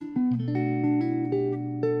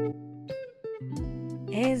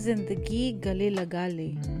ए जिंदगी गले लगा ले,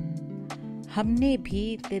 हमने भी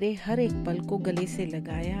तेरे हर एक पल को गले से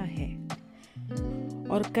लगाया है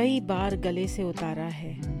और कई बार गले से उतारा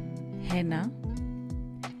है ना?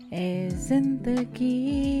 ए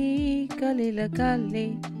जिंदगी गले लगा ले।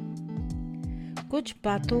 कुछ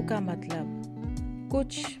बातों का मतलब,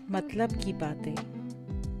 कुछ मतलब की बातें।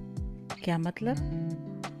 क्या मतलब?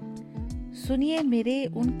 सुनिए मेरे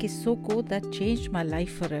उन किस्सों को that changed my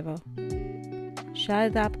life forever.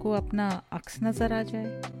 शायद आपको अपना अक्स नजर आ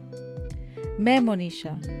जाए। मैं मोनिशा,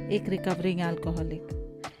 एक रिकवरिंग अल्कोहलिक,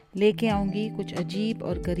 लेके आऊंगी कुछ अजीब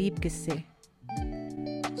और गरीब किस्से।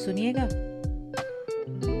 सुनिएगा।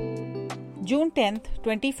 June 10th,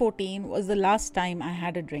 2014 was the last time I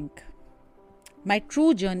had a drink. My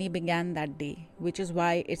true journey began that day, which is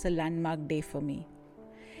why it's a landmark day for me.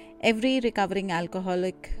 Every recovering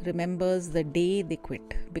alcoholic remembers the day they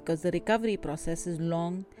quit because the recovery process is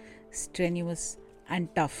long, strenuous, and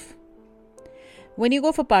tough. When you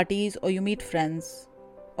go for parties or you meet friends,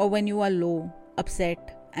 or when you are low,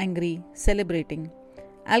 upset, angry, celebrating,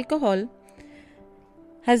 alcohol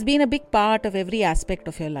has been a big part of every aspect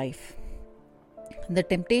of your life. The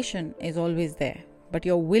temptation is always there, but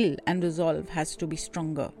your will and resolve has to be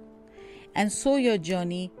stronger. And so your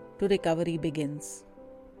journey to recovery begins.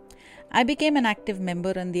 I became an active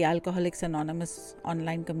member in the Alcoholics Anonymous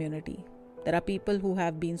online community. There are people who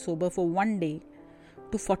have been sober for 1 day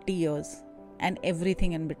to 40 years and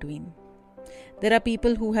everything in between. There are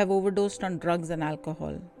people who have overdosed on drugs and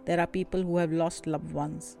alcohol. There are people who have lost loved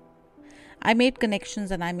ones. I made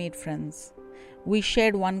connections and I made friends. We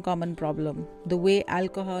shared one common problem, the way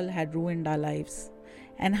alcohol had ruined our lives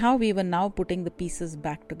and how we were now putting the pieces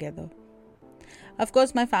back together. Of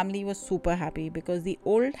course, my family was super happy because the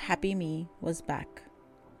old happy me was back.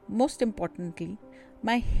 Most importantly,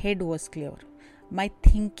 my head was clear. My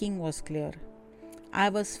thinking was clear. I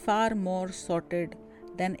was far more sorted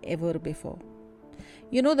than ever before.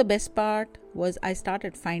 You know, the best part was I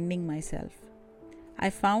started finding myself. I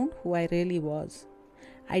found who I really was.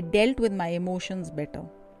 I dealt with my emotions better.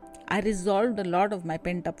 I resolved a lot of my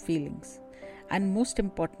pent-up feelings. And most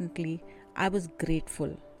importantly, I was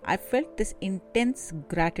grateful. I felt this intense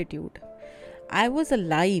gratitude. I was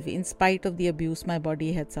alive in spite of the abuse my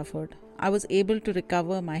body had suffered. I was able to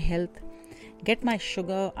recover my health, get my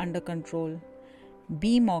sugar under control,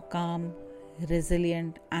 be more calm,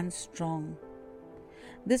 resilient, and strong.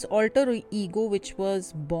 This alter ego, which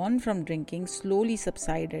was born from drinking, slowly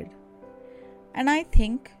subsided. And I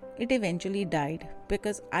think it eventually died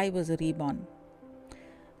because I was reborn.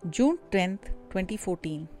 June 10th,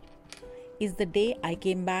 2014 is the day I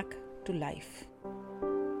came back to life.